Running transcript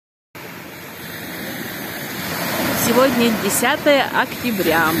сегодня 10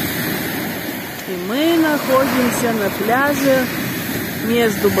 октября. И мы находимся на пляже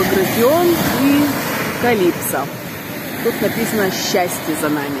между Багратион и Калипсо. Тут написано «Счастье за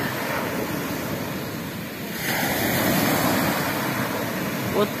нами».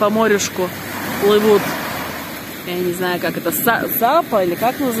 Вот по морюшку плывут, я не знаю, как это, сапа или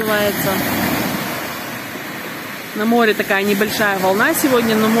как называется. На море такая небольшая волна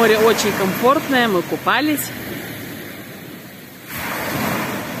сегодня, но море очень комфортное, мы купались.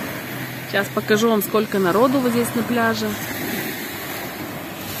 Сейчас покажу вам, сколько народу вот здесь на пляже.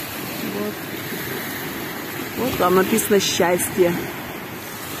 Вот там написано «Счастье».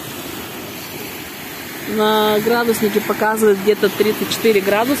 На градуснике показывает где-то 34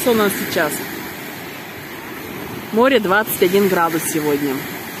 градуса у нас сейчас. Море 21 градус сегодня.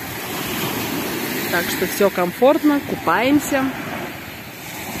 Так что все комфортно, купаемся.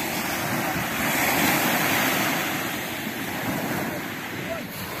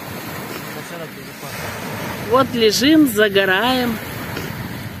 Вот лежим, загораем.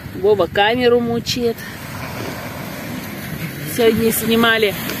 Вова камеру мучает. Сегодня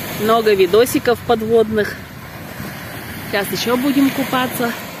снимали много видосиков подводных. Сейчас еще будем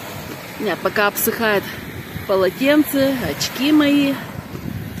купаться. Нет, пока обсыхает полотенце, очки мои.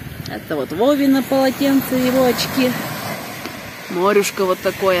 Это вот Вовина полотенце, его очки. Морюшко вот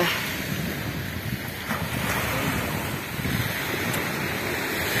такое.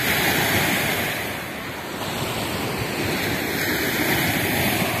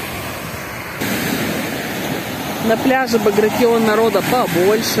 На пляже Багратион народа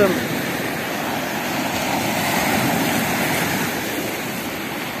побольше.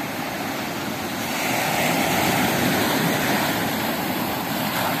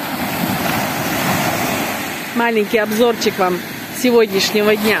 Маленький обзорчик вам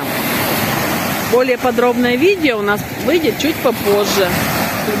сегодняшнего дня. Более подробное видео у нас выйдет чуть попозже,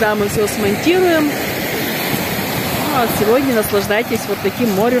 когда мы все смонтируем. Ну, а сегодня наслаждайтесь вот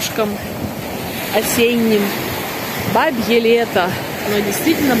таким морюшком осенним. Бабье лето. Но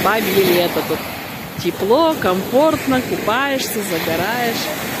действительно бабье лето. Тут тепло, комфортно, купаешься, загораешь.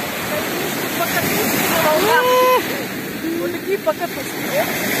 Вот такие покатушки.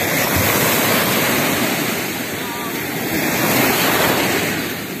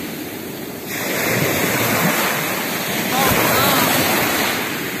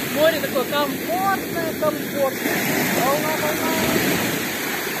 Море такое комфортное, комфортное. Волна, волна.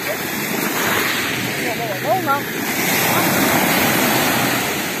 Волна.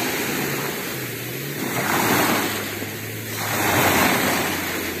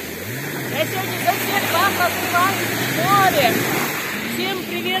 Я сегодня за всех вас открываю море. Всем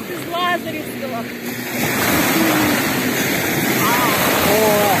привет из Лазаревского. О,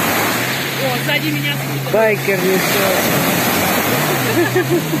 сзади меня скутер. Байкер несет.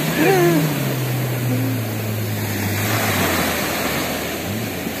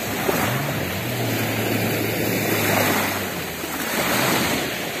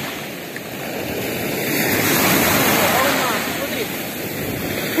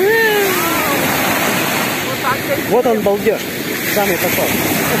 Вот он, балдеж, самый такой.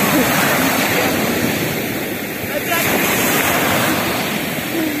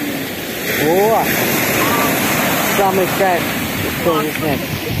 О, самый кайф, что не снять.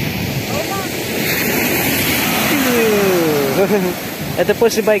 Это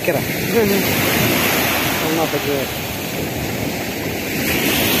после байкера. Волна поднимает.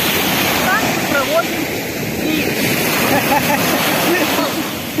 Так мы проводим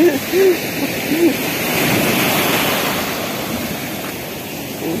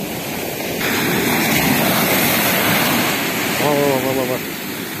Во-во-во-во-во.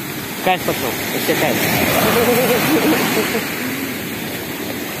 Кайф пошел, вообще кайф.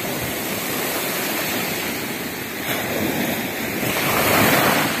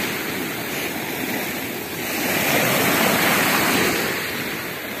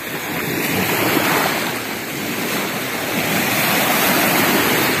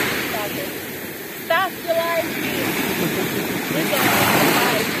 ставьте лайки.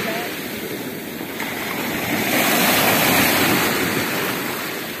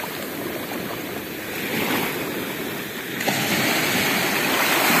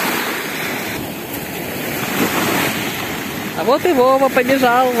 А вот и Вова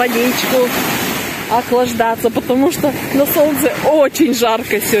побежал в водичку охлаждаться, потому что на солнце очень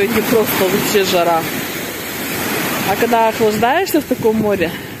жарко сегодня, просто вообще жара. А когда охлаждаешься в таком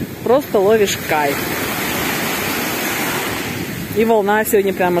море, просто ловишь кайф. И волна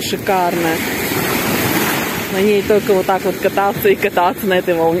сегодня прямо шикарная. На ней только вот так вот кататься и кататься на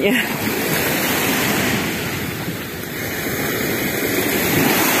этой волне.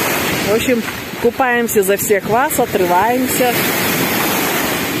 В общем, купаемся за всех вас, отрываемся.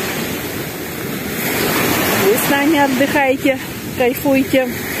 Вы с нами отдыхайте, кайфуйте.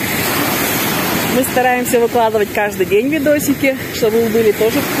 Мы стараемся выкладывать каждый день видосики, чтобы вы были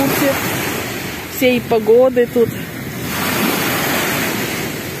тоже в курсе всей погоды тут.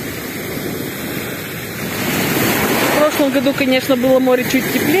 В прошлом году, конечно, было море чуть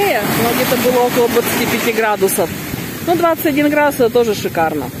теплее, но где-то было около 25 градусов. Но 21 градус это тоже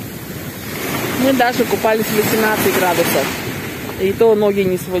шикарно. Мы даже купались в 18 градусов. И то ноги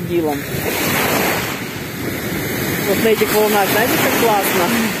не сводило. Вот на этих волнах, знаете, как классно.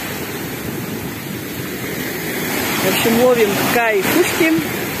 В общем, ловим кайфушки.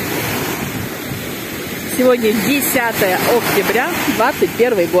 Сегодня 10 октября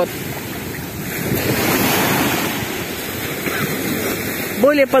 2021 год.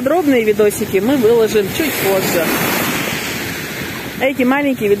 Более подробные видосики мы выложим чуть позже. Эти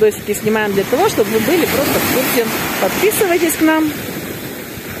маленькие видосики снимаем для того, чтобы вы были просто в курсе. Подписывайтесь к нам,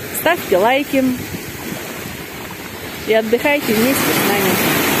 ставьте лайки и отдыхайте вместе с нами.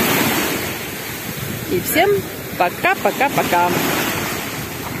 И всем пока-пока-пока.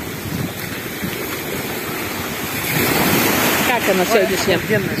 Как оно сегодняшнее?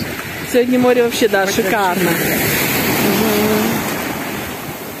 Сегодня море вообще, да, шикарно.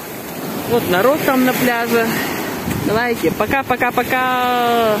 Вот народ там на пляже. Давайте,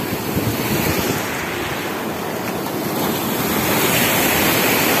 пока-пока-пока.